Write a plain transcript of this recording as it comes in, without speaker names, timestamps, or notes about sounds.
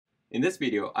In this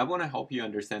video, I want to help you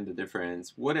understand the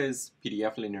difference. What is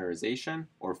PDF linearization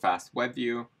or fast web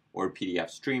view or PDF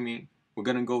streaming? We're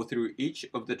going to go through each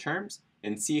of the terms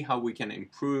and see how we can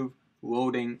improve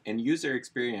loading and user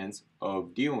experience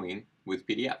of dealing with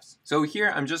PDFs. So here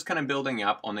I'm just kind of building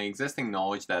up on the existing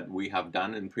knowledge that we have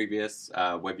done in previous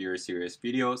Web Viewer series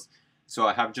videos. So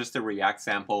I have just a React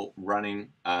sample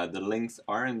running. The links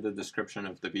are in the description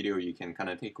of the video. You can kind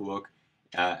of take a look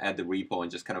at the repo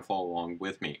and just kind of follow along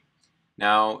with me.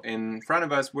 Now, in front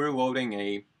of us, we're loading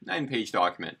a 9-page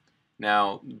document.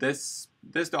 Now, this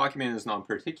document is not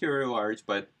particularly large,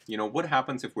 but what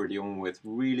happens if we're dealing with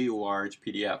really large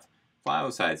PDF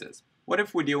file sizes? What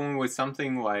if we're dealing with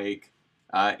something like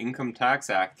Income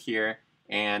Tax Act here,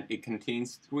 and it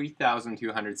contains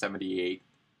 3,278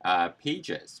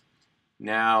 pages?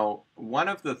 Now, one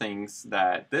of the things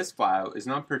that this file is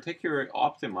not particularly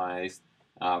optimized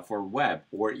for web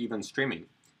or even streaming.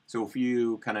 So if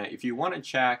you want to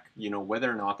check, whether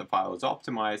or not the file is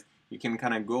optimized, you can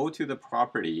kind of go to the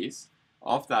properties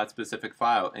of that specific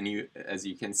file, and as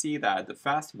you can see that the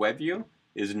fast web view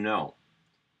is no.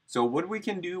 So what we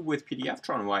can do with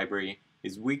PDFTron library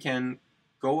is we can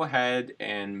go ahead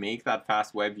and make that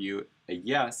fast web view a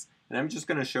yes, and I'm just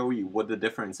going to show you what the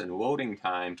difference in loading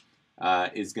time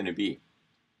is going to be.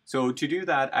 So to do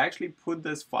that, I actually put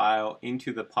this file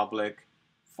into the public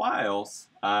files,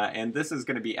 and this is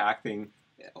going to be acting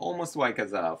almost like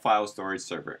as a file storage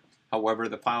server. However,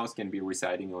 the files can be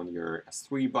residing on your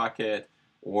S3 bucket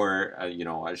or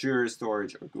Azure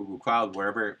storage or Google Cloud,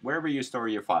 wherever you store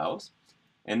your files.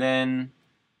 And then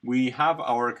we have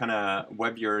our kind of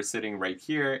web viewer sitting right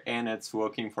here, and it's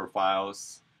looking for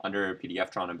files under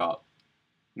PDFTron about.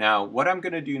 Now, what I'm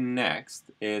going to do next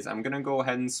is I'm going to go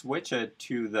ahead and switch it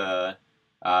to the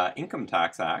Income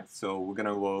Tax Act. So we're going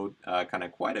to load kind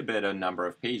of quite a bit of number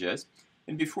of pages.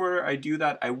 And before I do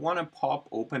that, I want to pop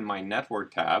open my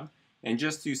network tab and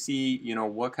just to see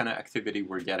what kind of activity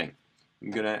we're getting.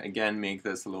 I'm going to again make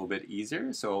this a little bit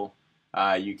easier so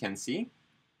you can see.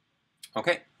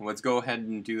 Okay, let's go ahead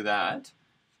and do that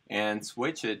and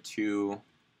switch it to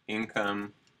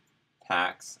Income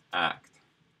Tax Act.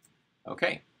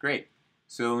 Okay, great.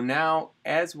 So now,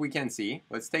 as we can see,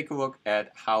 let's take a look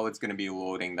at how it's going to be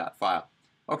loading that file.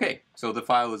 Okay, so the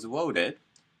file is loaded,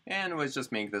 and let's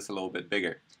just make this a little bit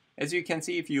bigger. As you can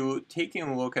see, if you taking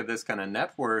a look at this kind of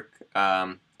network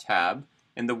tab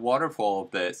and the waterfall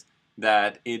of this,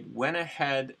 that it went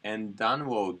ahead and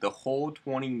downloaded the whole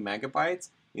 20 megabytes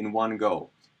in one go.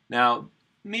 Now,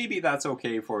 maybe that's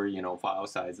okay for file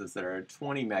sizes that are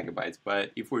 20 megabytes,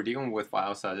 but if we're dealing with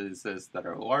file sizes that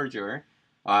are larger,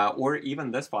 or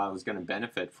even this file is going to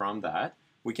benefit from that,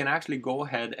 we can actually go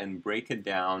ahead and break it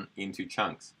down into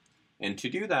chunks. And to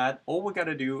do that, all we got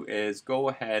to do is go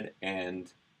ahead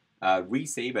and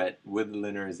resave it with the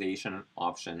linearization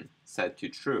option set to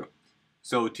true.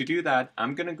 So to do that,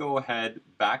 I'm going to go ahead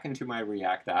back into my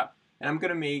React app, and I'm going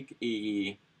to make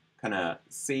a kind of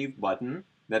save button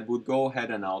that would go ahead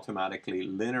and automatically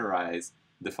linearize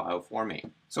the file for me.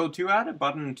 So to add a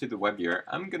button to the web viewer,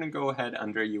 I'm going to go ahead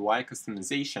under UI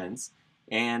customizations,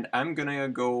 and I'm going to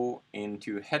go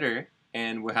into header,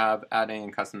 and we have adding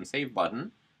a custom save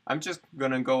button. I'm just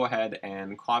going to go ahead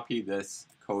and copy this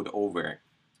code over.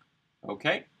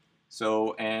 Okay,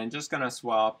 so and just going to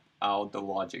swap out the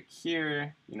logic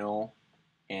here,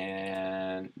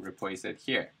 and replace it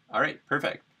here. All right,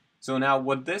 perfect. So now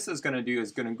what this is going to do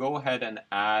is going to go ahead and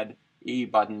add a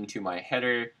button to my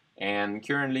header, and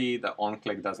currently the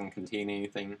onClick doesn't contain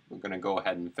anything. We're going to go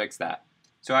ahead and fix that.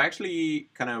 So I actually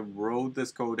kind of wrote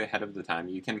this code ahead of the time.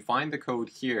 You can find the code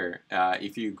here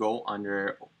if you go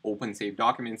under Open Save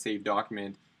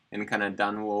Document, and kind of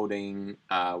downloading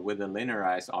with the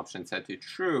linearized option set to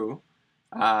true.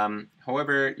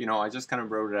 However, I just kind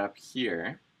of wrote it up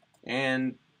here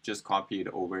and just copied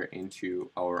over into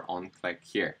our onClick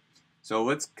here. So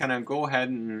let's kind of go ahead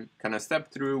and kind of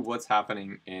step through what's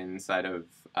happening inside of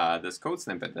this code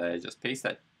snippet that I just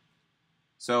pasted.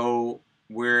 So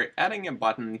we're adding a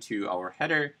button to our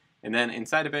header, and then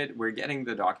inside of it, we're getting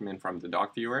the document from the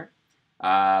doc viewer.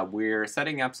 We're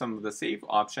setting up some of the save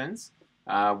options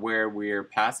where we're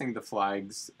passing the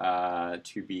flags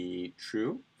to be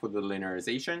true for the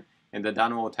linearization, and the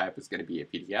download type is going to be a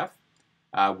PDF.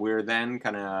 We're then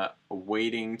kind of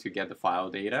waiting to get the file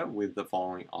data with the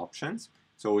following options.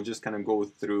 So we'll just kind of go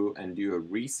through and do a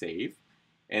resave.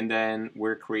 And then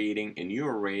we're creating a new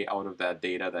array out of that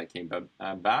data that came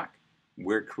back.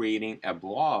 We're creating a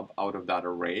blob out of that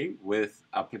array with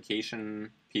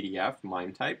application PDF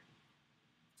MIME type.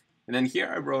 And then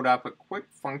here I wrote up a quick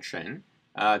function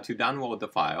to download the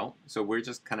file. So we're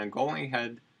just kind of going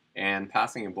ahead and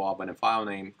passing a blob and a file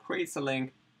name, creates the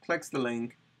link, clicks the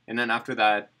link, and then after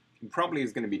that, it probably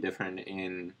is going to be different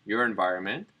in your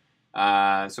environment.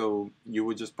 So you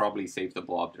would just probably save the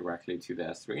blob directly to the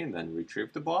S3 and then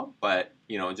retrieve the blob. But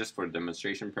just for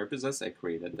demonstration purposes, I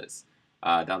created this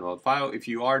download file. If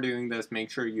you are doing this,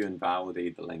 make sure you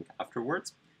invalidate the link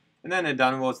afterwards. And then it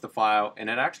downloads the file, and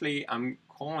I'm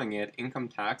calling it Income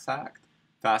Tax Act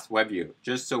Fast Web View,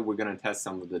 just so we're going to test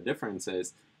some of the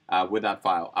differences with that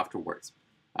file afterwards.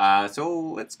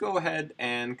 So let's go ahead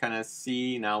and kind of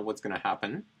see now what's going to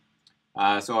happen.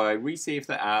 So I resave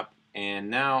the app, and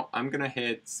now I'm going to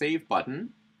hit Save button,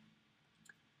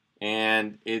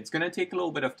 and it's going to take a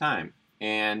little bit of time.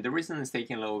 And the reason it's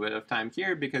taking a little bit of time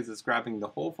here because it's grabbing the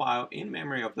whole file in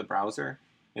memory of the browser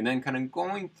and then kind of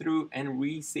going through and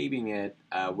resaving it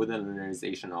with a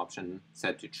linearization option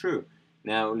set to true.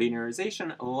 Now,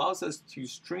 linearization allows us to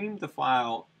stream the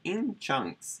file in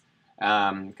chunks,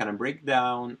 kind of break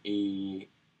down a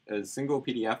single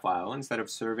PDF file instead of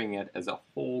serving it as a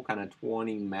whole kind of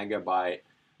 20 megabyte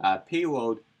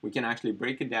payload. We can actually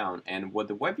break it down, and what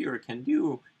the web viewer can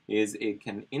do is it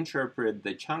can interpret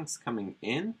the chunks coming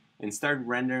in and start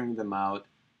rendering them out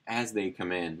as they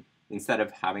come in, instead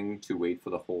of having to wait for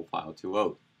the whole file to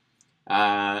load.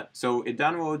 So it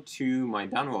downloaded to my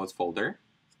downloads folder,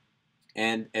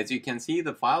 and as you can see,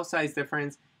 the file size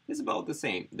difference is about the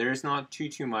same. There's not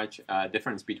too much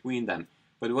difference between them.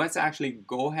 But let's actually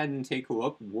go ahead and take a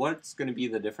look what's going to be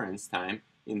the difference time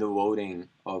in the loading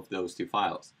of those two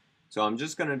files. So I'm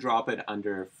just going to drop it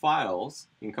under Files,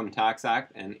 Income Tax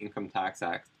Act, and Income Tax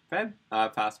Act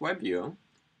Fast Web View.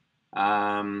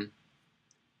 And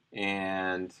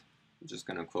I'm just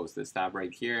going to close this tab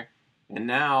right here. And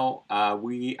now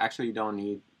we actually don't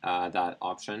need that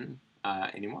option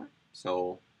anymore.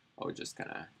 So I'll just kind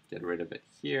of get rid of it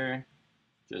here,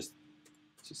 just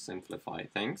to simplify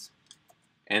things.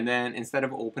 And then instead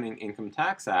of opening Income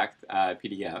Tax Act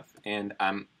PDF, and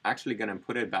I'm actually going to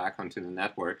put it back onto the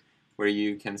network where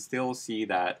you can still see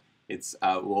that it's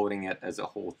loading it as a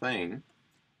whole thing.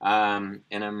 And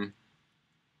I'm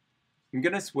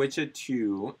going to switch it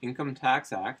to Income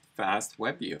Tax Act Fast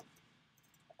Web View.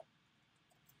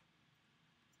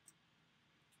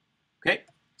 Okay,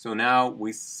 so now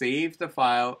we save the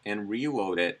file and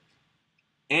reload it.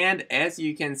 And as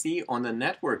you can see on the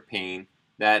network pane,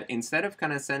 that instead of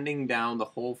kind of sending down the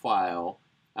whole file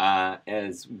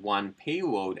as one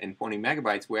payload in 20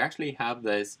 megabytes, we actually have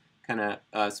this kind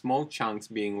of small chunks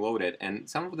being loaded. And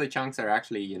some of the chunks are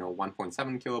actually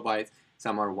 1.7 kilobytes,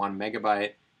 some are 1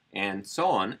 megabyte, and so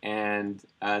on. And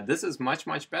this is much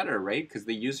better, right? Because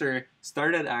the user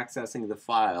started accessing the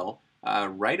file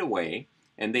right away,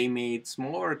 and they made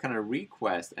smaller kind of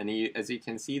requests. And as you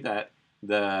can see that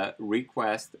the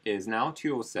request is now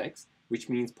 206, which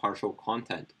means partial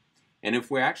content. And if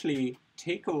we actually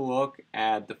take a look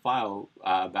at the file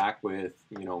back with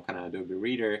kind of Adobe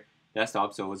Reader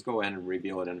desktop, so let's go ahead and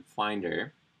reveal it in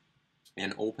Finder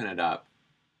and open it up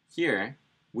here,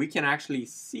 we can actually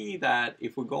see that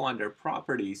if we go under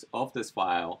properties of this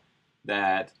file,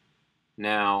 that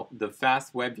now the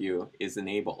fast web view is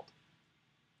enabled.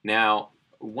 Now,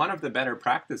 one of the better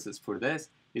practices for this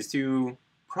is to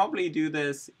probably do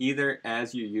this either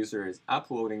as your user is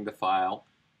uploading the file,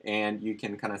 and you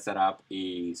can kind of set up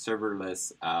a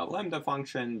serverless Lambda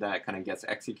function that kind of gets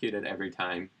executed every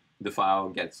time the file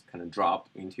gets kind of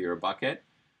dropped into your bucket.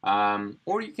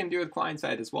 Or you can do it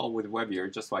client-side as well with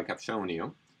WebViewer, just like I've shown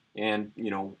you. And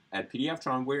at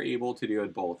PDFTron, we're able to do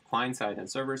it both client-side and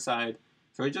server-side.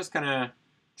 So we just kind of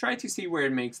try to see where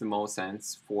it makes the most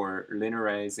sense for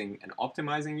linearizing and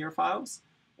optimizing your files.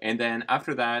 And then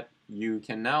after that, you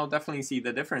can now definitely see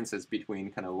the differences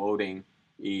between kind of loading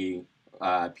a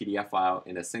PDF file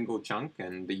in a single chunk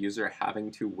and the user having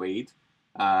to wait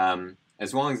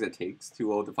as long as it takes to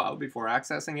load the file before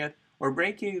accessing it, or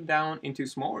breaking it down into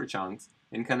smaller chunks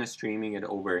and kind of streaming it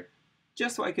over,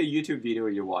 just like a YouTube video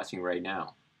you're watching right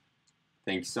now.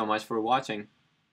 Thank you so much for watching.